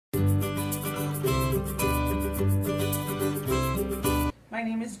My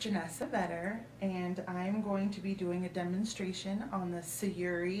name is Janessa Vetter, and I'm going to be doing a demonstration on the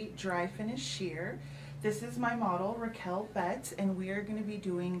Sayuri Dry Finish Shear. This is my model, Raquel Betts, and we are going to be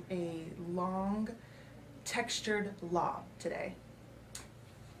doing a long textured lob today.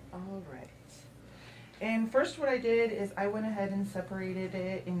 All right. And first what I did is I went ahead and separated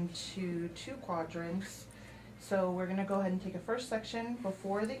it into two quadrants. So we're going to go ahead and take a first section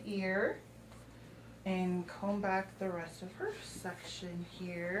before the ear and comb back the rest of her section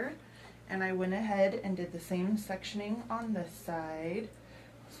here. And I went ahead and did the same sectioning on this side.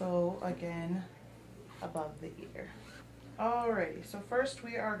 So again, above the ear. Alrighty, so first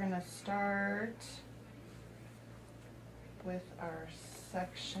we are going to start with our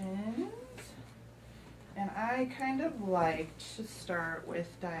sections. And I kind of like to start with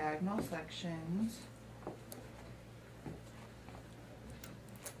diagonal sections.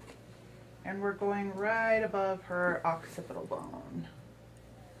 And we're going right above her occipital bone.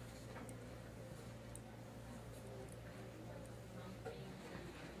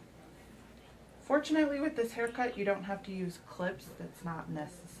 Fortunately, with this haircut, you don't have to use clips. That's not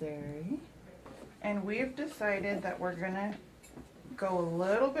necessary. And we've decided that we're gonna go a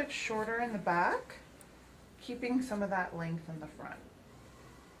little bit shorter in the back, keeping some of that length in the front.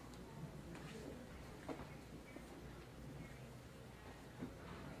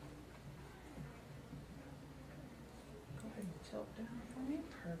 Tilt down for me.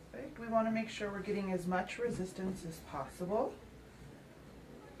 Perfect. We want to make sure we're getting as much resistance as possible.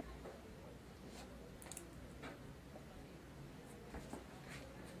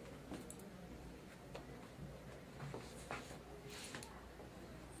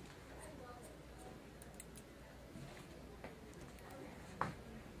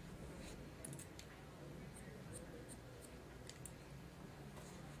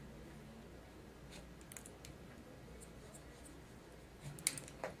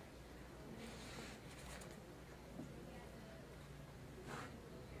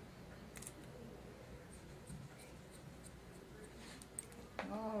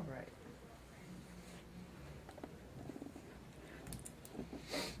 All right.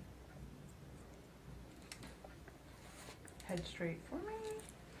 Head straight for me.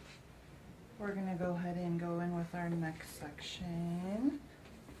 We're going to go ahead and go in with our next section.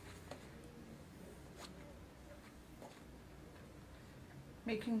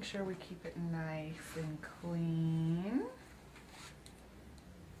 Making sure we keep it nice and clean.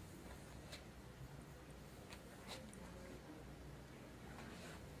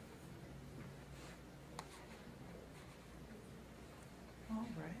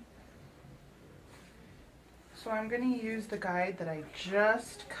 So I'm going to use the guide that I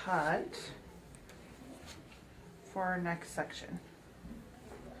just cut for our next section.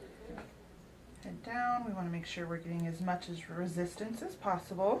 Head down, we want to make sure we're getting as much as resistance as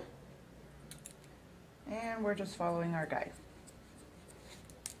possible. And we're just following our guide.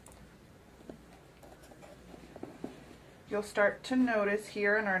 You'll start to notice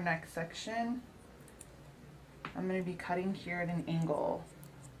here in our next section, I'm going to be cutting here at an angle.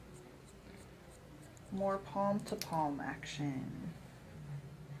 More palm to palm action.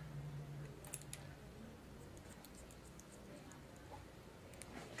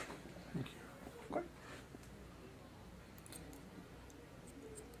 Thank you. Okay.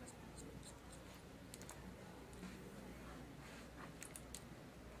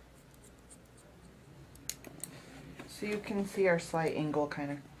 So you can see our slight angle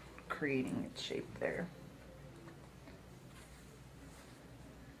kind of creating its shape there.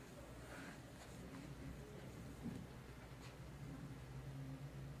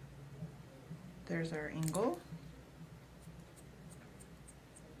 There's our angle.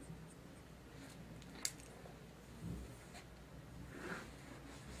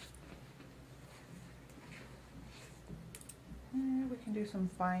 And we can do some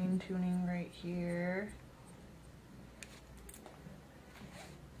fine tuning right here.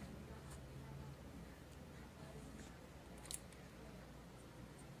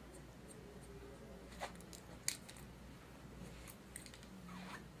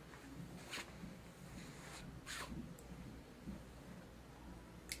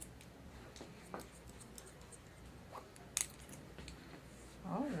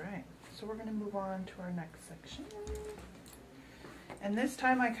 So we're going to move on to our next section. And this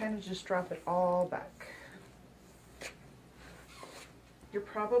time I kind of just drop it all back. You're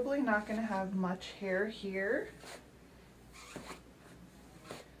probably not going to have much hair here,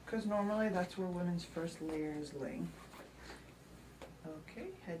 because normally that's where women's first layer is laying. Okay,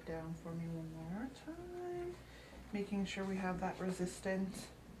 head down for me one more time, making sure we have that resistance,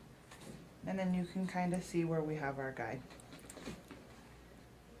 and then you can kind of see where we have our guide.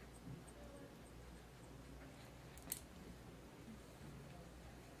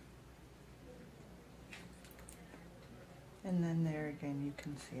 And then there again, you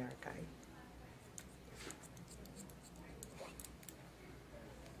can see our guide.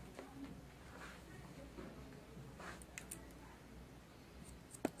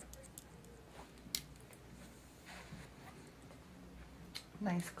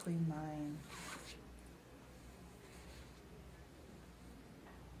 Nice clean line.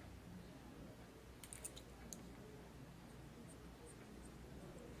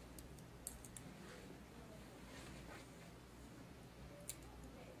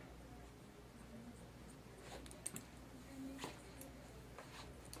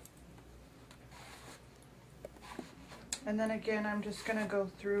 And then again, I'm just going to go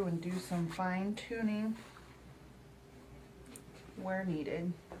through and do some fine tuning where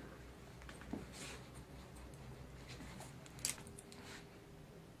needed.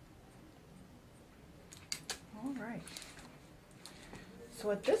 All right.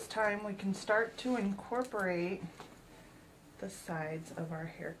 So at this time, we can start to incorporate the sides of our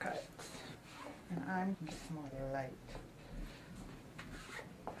haircuts. And I'm more light.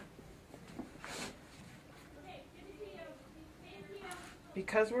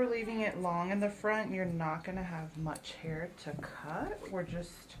 Because we're leaving it long in the front, you're not going to have much hair to cut. We're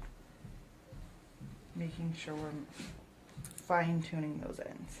just making sure we're fine tuning those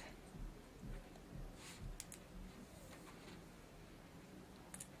ends.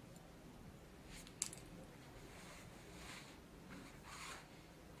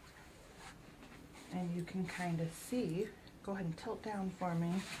 And you can kind of see, go ahead and tilt down for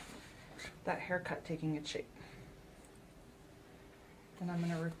me, that haircut taking its shape. And I'm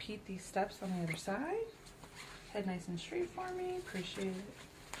going to repeat these steps on the other side. Head nice and straight for me. Appreciate it.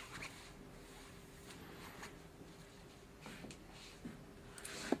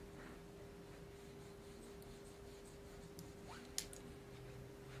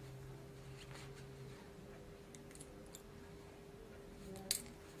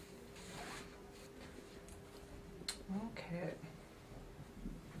 Okay.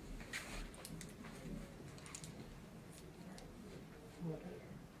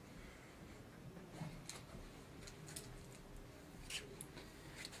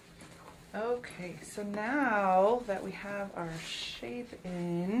 Okay, so now that we have our shape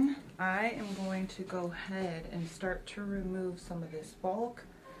in, I am going to go ahead and start to remove some of this bulk,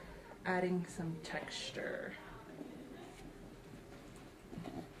 adding some texture.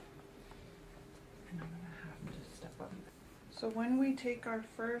 And I'm gonna have to step on that. So when we take our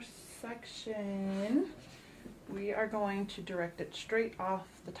first section, we are going to direct it straight off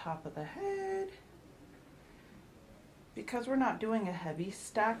the top of the head. Because we're not doing a heavy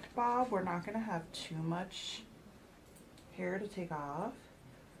stacked bob, we're not going to have too much hair to take off,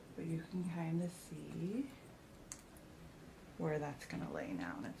 but you can kind of see where that's going to lay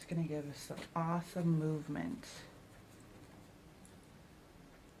now, and it's going to give us some awesome movement.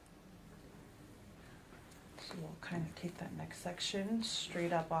 So we'll kind of take that next section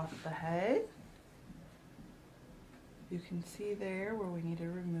straight up off the head. You can see there where we need to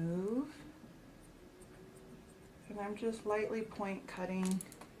remove. And I'm just lightly point cutting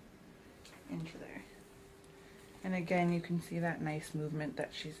into there. And again, you can see that nice movement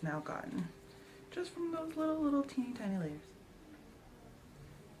that she's now gotten just from those little teeny tiny layers.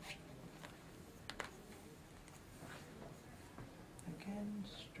 Again,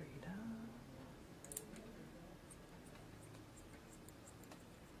 straight up.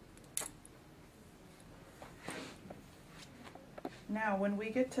 Now, when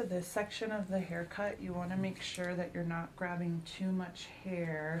we get to this section of the haircut, you want to make sure that you're not grabbing too much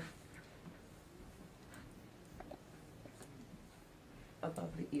hair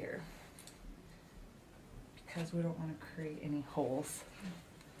above the ear, because we don't want to create any holes.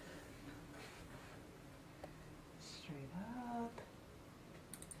 Straight up.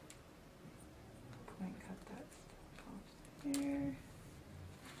 Point cut that stuff off there.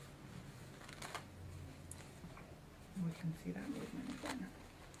 We can see that movement again.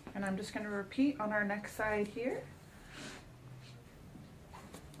 And I'm just going to repeat on our next side here.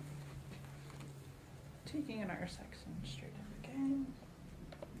 Taking in our section straight up again.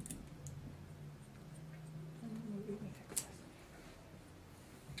 And moving the excess.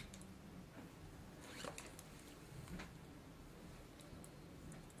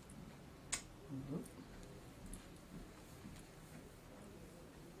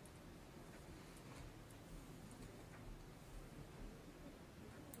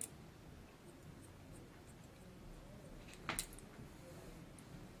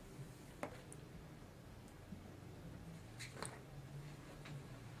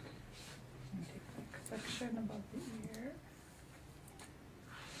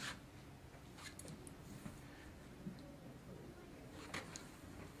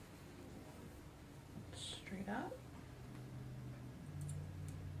 up.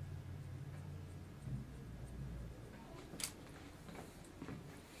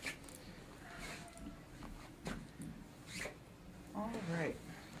 All right.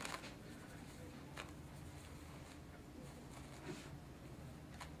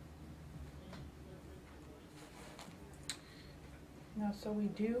 Now, so we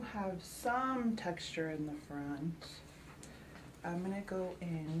do have some texture in the front. I'm gonna go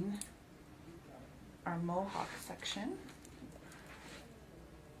in our mohawk section.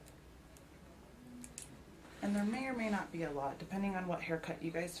 And there may or may not be a lot, depending on what haircut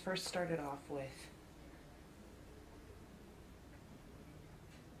you guys first started off with.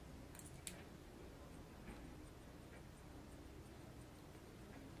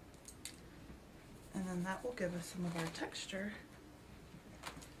 And then that will give us some of our texture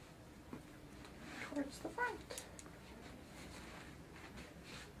towards the front.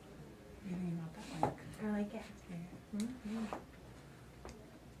 What do you think about that one? I like it. Yeah. Mm-hmm.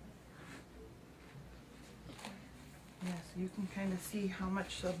 Yeah, so you can kind of see how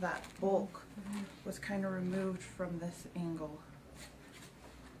much of that bulk was kind of removed from this angle.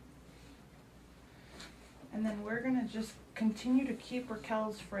 And then we're gonna just continue to keep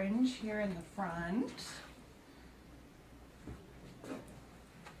Raquel's fringe here in the front.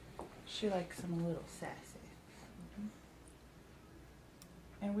 She likes them a little sassy.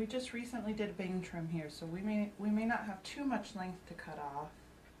 And we just recently did a bang trim here, so we may not have too much length to cut off.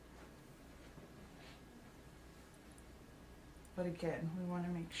 But again, we want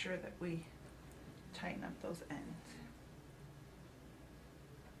to make sure that we tighten up those ends.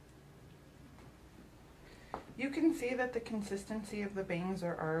 You can see that the consistency of the bangs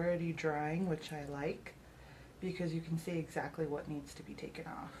are already drying, which I like, because you can see exactly what needs to be taken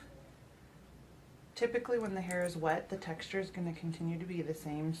off. Typically when the hair is wet, the texture is going to continue to be the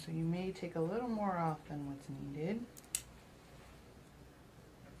same, so you may take a little more off than what's needed.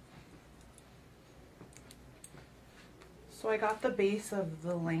 So I got the base of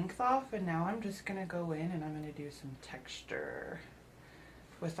the length off, and now I'm just going to go in and I'm going to do some texture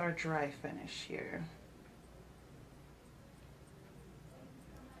with our dry finish here.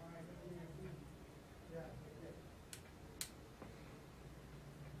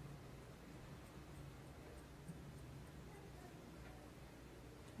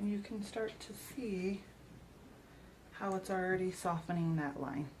 And you can start to see how it's already softening that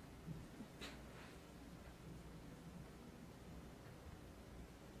line.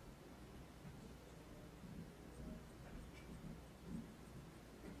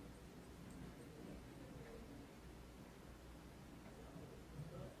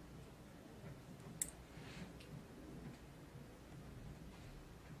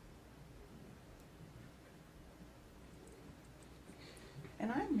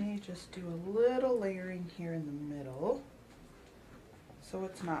 And I may just do a little layering here in the middle so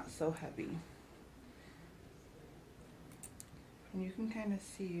it's not so heavy. And you can kind of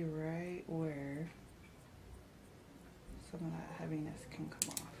see right where some of that heaviness can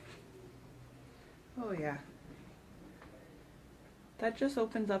come off. Oh yeah. That just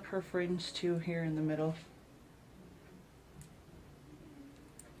opens up her fringe too here in the middle.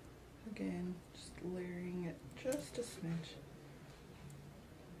 Again, just layering it just a smidge.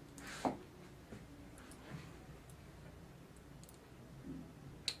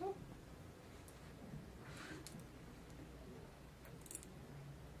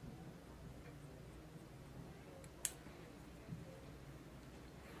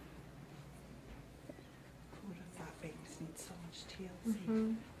 Need so much TLC.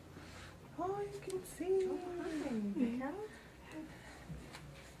 Mm-hmm. Oh, you can see.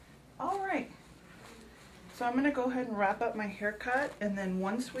 Oh, All right. So I'm going to go ahead and wrap up my haircut, and then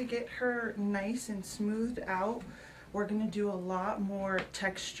once we get her nice and smoothed out, we're going to do a lot more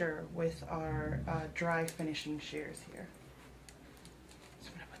texture with our dry finishing shears here.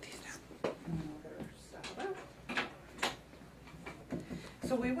 So I'm going to put these down. And then we'll get our stuff out.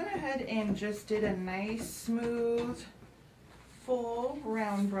 So we went ahead and just did a nice smooth full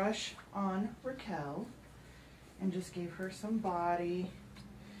round brush on Raquel and just gave her some body.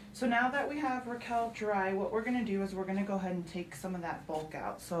 So now that we have Raquel dry, what we're going to do is we're going to go ahead and take some of that bulk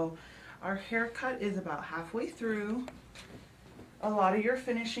out. So our haircut is about halfway through. A lot of your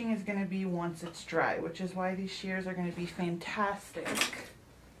finishing is going to be once it's dry, which is why these shears are going to be fantastic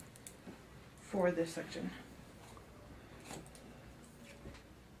for this section.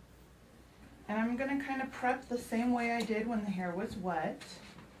 And I'm going to kind of prep the same way I did when the hair was wet.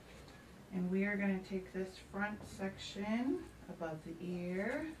 And we are going to take this front section above the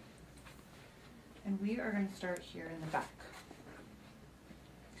ear, and we are going to start here in the back.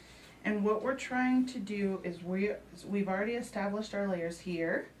 And what we're trying to do is we've already established our layers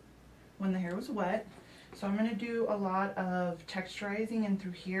here when the hair was wet. So I'm going to do a lot of texturizing in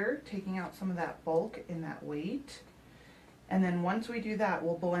through here, taking out some of that bulk and that weight. And then once we do that,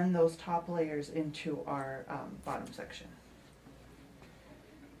 we'll blend those top layers into our bottom section.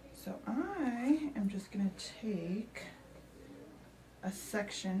 So I am just going to take a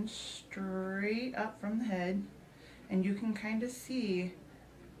section straight up from the head, and you can kind of see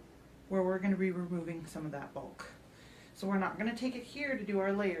where we're going to be removing some of that bulk. So we're not going to take it here to do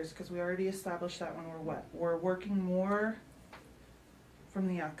our layers because we already established that when we're wet. We're working more from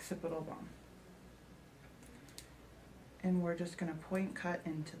the occipital bone. And we're just going to point cut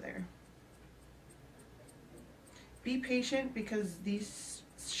into there. Be patient because these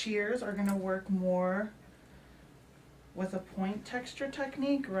shears are going to work more with a point texture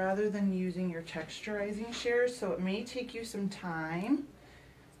technique rather than using your texturizing shears, so it may take you some time,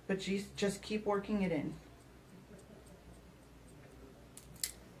 but just keep working it in.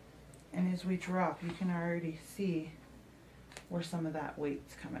 And as we drop, you can already see where some of that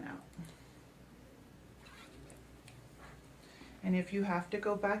weight's coming out. And if you have to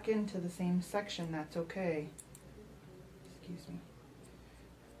go back into the same section, that's okay. Excuse me.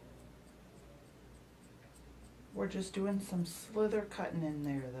 We're just doing some slither cutting in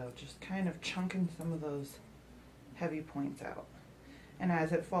there though, just kind of chunking some of those heavy points out. And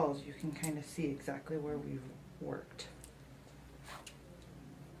as it falls, you can kind of see exactly where we've worked.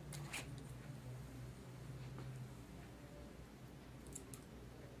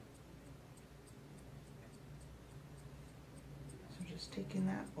 So just taking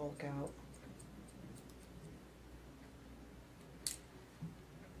that bulk out.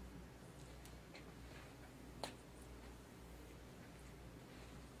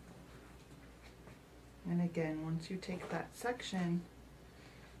 And again, once you take that section,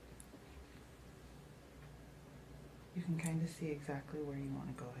 you can kind of see exactly where you want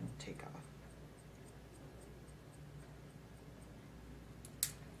to go ahead and take off.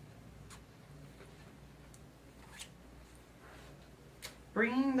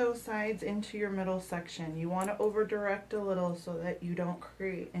 Bringing those sides into your middle section, you want to over direct a little so that you don't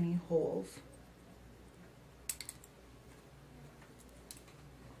create any holes.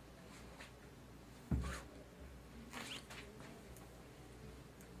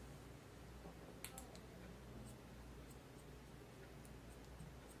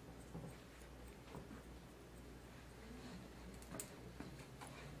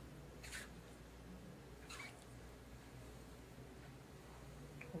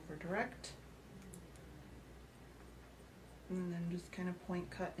 Direct, and then just kind of point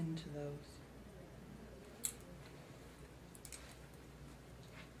cut into those.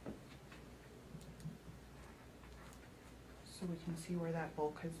 So we can see where that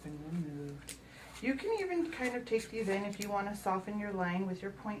bulk has been removed. You can even kind of take these in if you want to soften your line with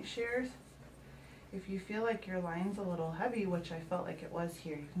your point shears. If you feel like your line's a little heavy, which I felt like it was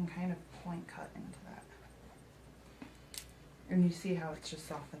here, you can kind of point cut into that. And you see how it's just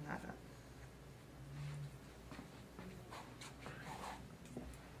softened that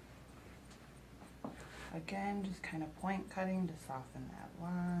up. Again, just kind of point cutting to soften that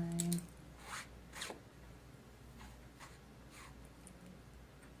line.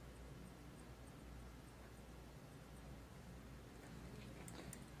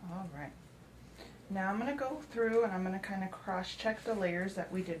 All right. Now I'm going to go through and I'm going to kind of cross-check the layers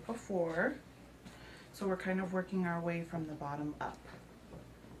that we did before. So we're kind of working our way from the bottom up.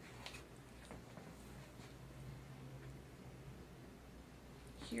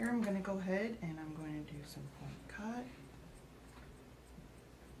 Here I'm going to go ahead and I'm going to do some point cut.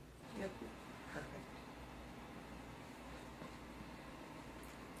 Yep, perfect.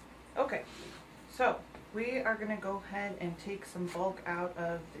 Okay, so we are going to go ahead and take some bulk out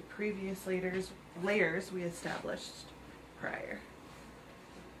of the previous layers we established prior.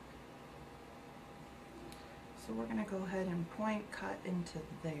 So we're going to go ahead and point cut into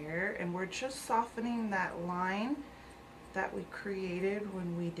there, and we're just softening that line that we created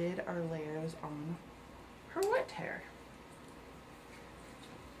when we did our layers on her wet hair.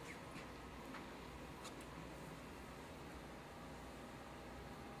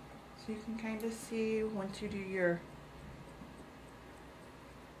 So you can kind of see once you do your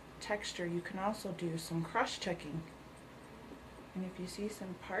texture, you can also do some cross-checking. And if you see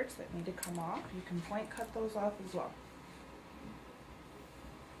some parts that need to come off, you can point cut those off as well.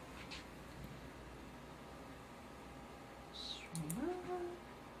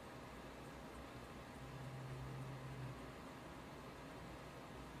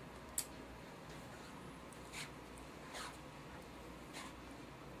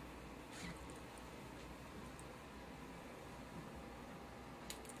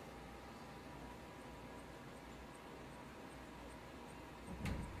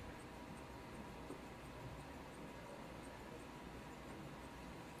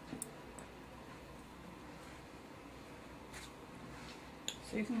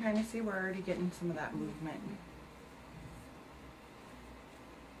 So you can kind of see we're already getting some of that movement.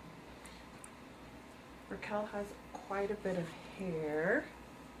 Raquel has quite a bit of hair,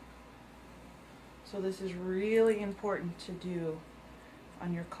 so this is really important to do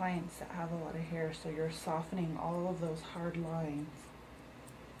on your clients that have a lot of hair, so you're softening all of those hard lines.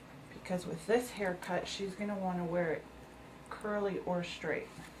 Because with this haircut, she's going to want to wear it curly or straight.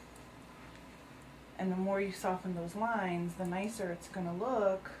 And the more you soften those lines, the nicer it's going to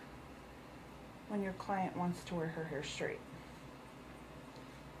look when your client wants to wear her hair straight.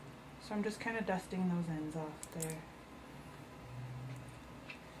 So I'm just kind of dusting those ends off there.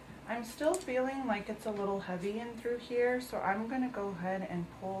 I'm still feeling like it's a little heavy in through here, so I'm going to go ahead and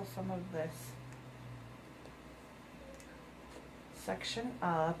pull some of this section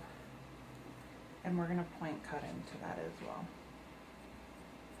up, and we're going to point cut into that as well.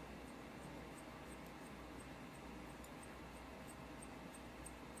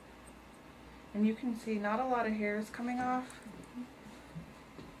 And you can see not a lot of hair is coming off,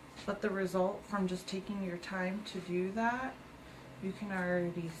 but the result from just taking your time to do that, you can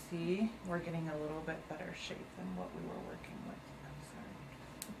already see we're getting a little bit better shape than what we were working with.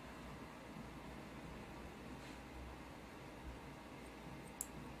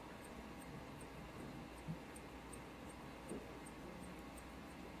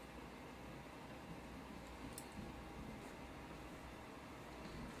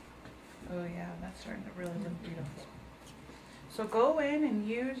 Oh yeah, that's starting to really look beautiful. So go in and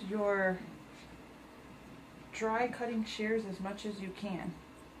use your dry cutting shears as much as you can.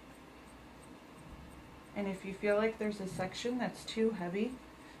 And if you feel like there's a section that's too heavy,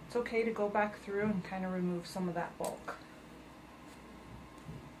 it's okay to go back through and kind of remove some of that bulk.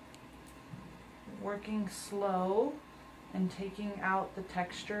 Working slow and taking out the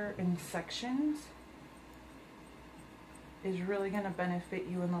texture in sections is really going to benefit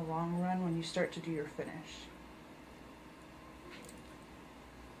you in the long run when you start to do your finish.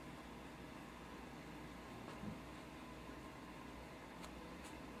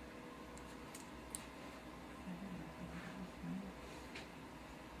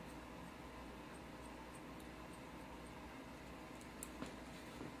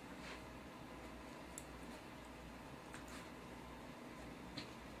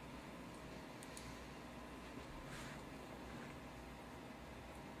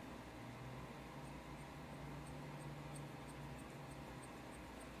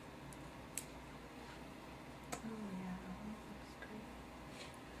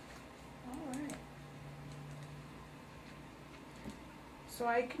 So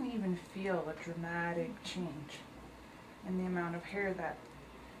I can even feel a dramatic change in the amount of hair that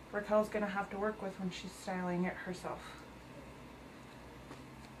Raquel's going to have to work with when she's styling it herself.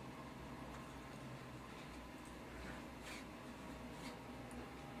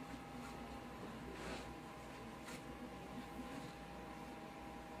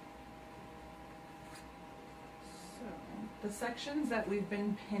 So the sections that we've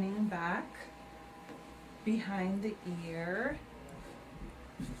been pinning back behind the ear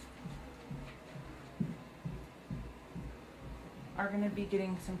are going to be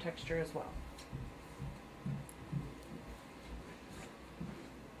getting some texture as well.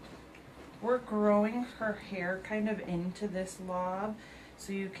 We're growing her hair kind of into this lob,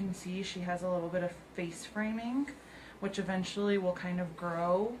 so you can see she has a little bit of face framing, which eventually will kind of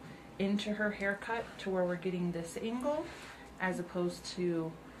grow into her haircut to where we're getting this angle as opposed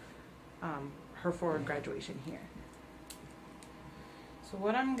to her forward graduation here. So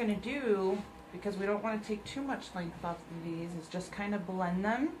what I'm going to do, because we don't want to take too much length off of these, is just kind of blend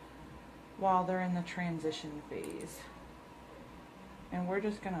them while they're in the transition phase. And we're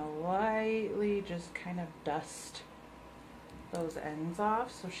just going to lightly just kind of dust those ends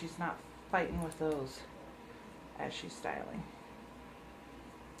off so she's not fighting with those as she's styling.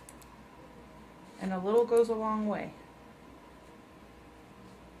 And a little goes a long way.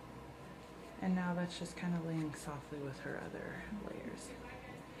 And now that's just kind of laying softly with her other layers.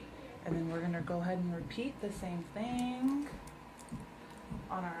 And then we're going to go ahead and repeat the same thing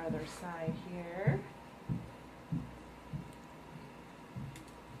on our other side here.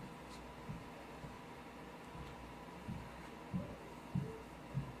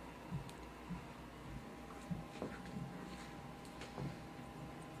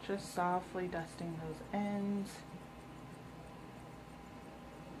 Just softly dusting those ends.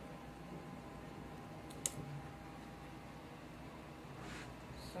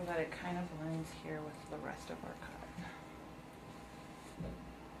 So that it kind of blends here with the rest of our cut.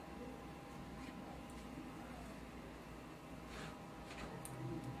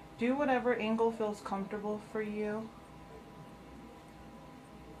 Do whatever angle feels comfortable for you.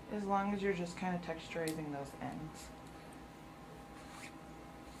 as long as you're just kind of texturizing those ends.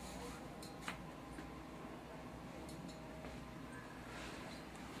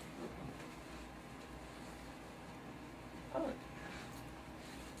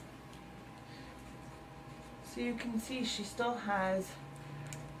 So you can see she still has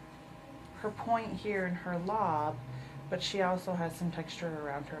her point here in her lob, but she also has some texture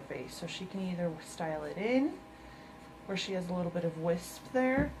around her face. So she can either style it in, where she has a little bit of wisp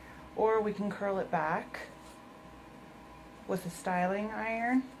there, or we can curl it back with a styling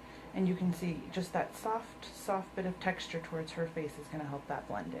iron, and you can see just that soft bit of texture towards her face is going to help that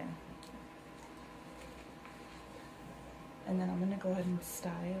blend in. And then I'm going to go ahead and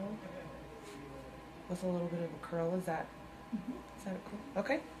style with a little bit of a curl. Is that cool?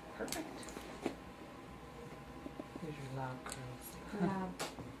 Okay, perfect. Here's your loud curls. Loud.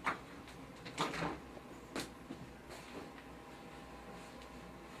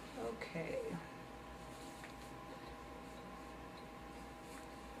 Okay.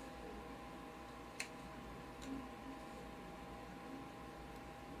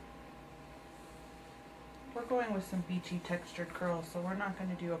 We're going with some beachy textured curls, so we're not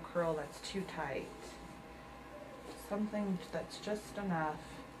going to do a curl that's too tight. Something that's just enough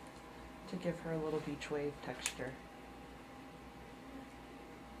to give her a little beach wave texture.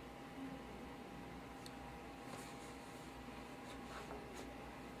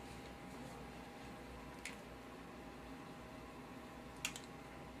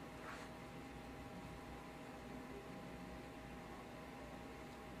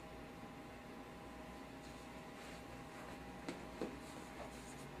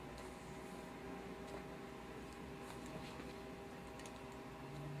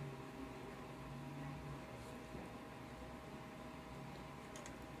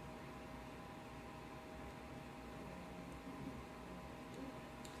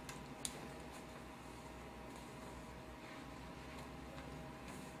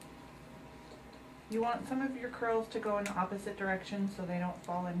 You want some of your curls to go in the opposite direction so they don't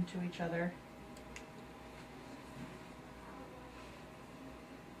fall into each other.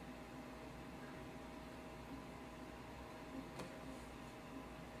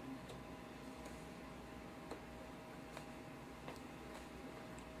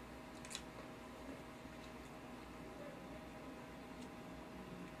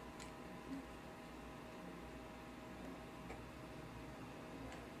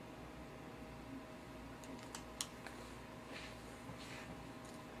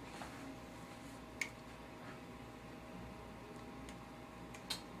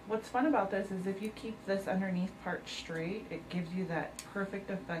 What's fun about this is if you keep this underneath part straight, it gives you that perfect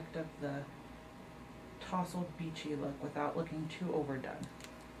effect of the tousled beachy look without looking too overdone.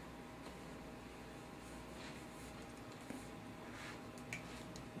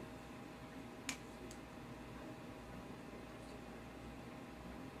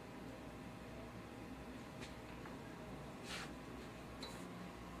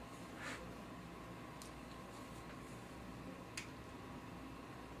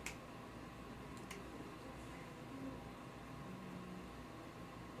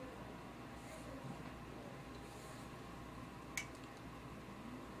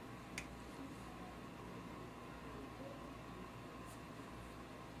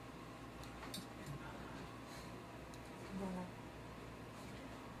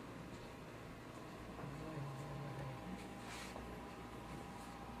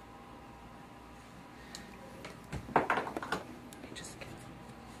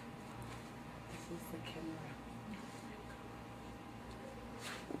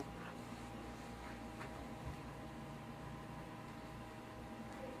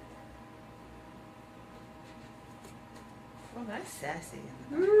 Oh, that's sassy.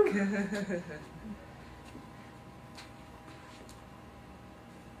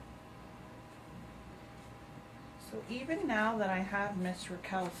 So even now that I have Miss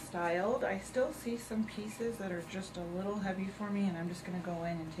Raquel styled, I still see some pieces that are just a little heavy for me, and I'm just going to go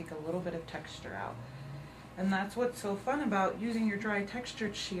in and take a little bit of texture out. And that's what's so fun about using your dry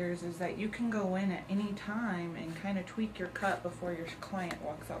textured shears, is that you can go in at any time and kind of tweak your cut before your client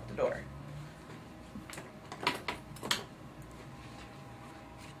walks out the door.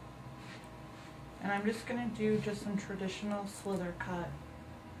 And I'm just going to do just some traditional slither cut,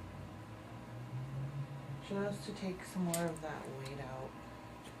 just to take some more of that weight out.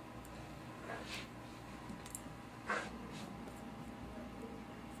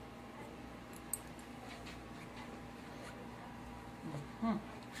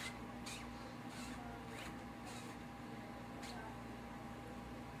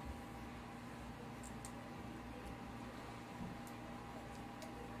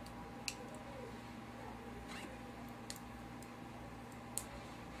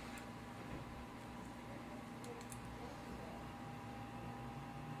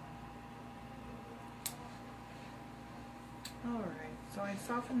 Alright, so I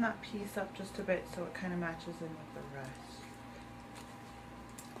softened that piece up just a bit so it kind of matches in with the rest.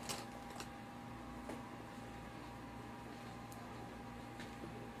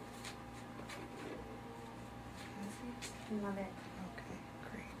 Love it. Okay,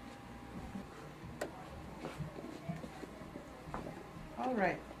 great.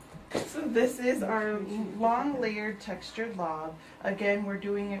 Alright, so this is our long layered textured lob. Again, we're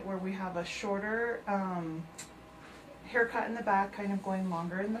doing it where we have a shorter haircut in the back, kind of going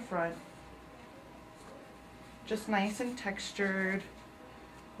longer in the front. Just nice and textured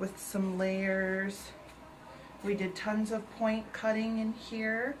with some layers. We did tons of point cutting in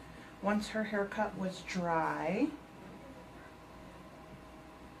here once her haircut was dry.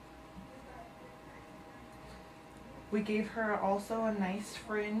 We gave her also a nice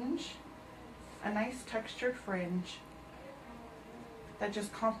fringe, a nice textured fringe that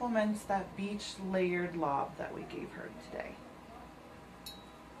just complements that beach layered lob that we gave her today.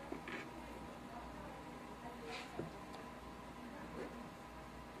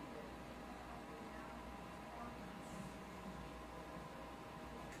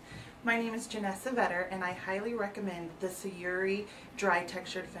 My name is Janessa Vetter, and I highly recommend the Sayuri Dry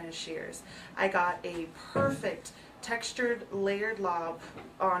Textured Finish Shears. I got a perfect textured layered lob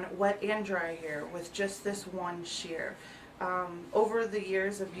on wet and dry hair with just this one shear. Over the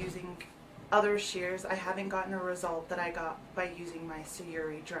years of using other shears, I haven't gotten a result that I got by using my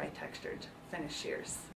Sayuri Dry Textured Finish Shears.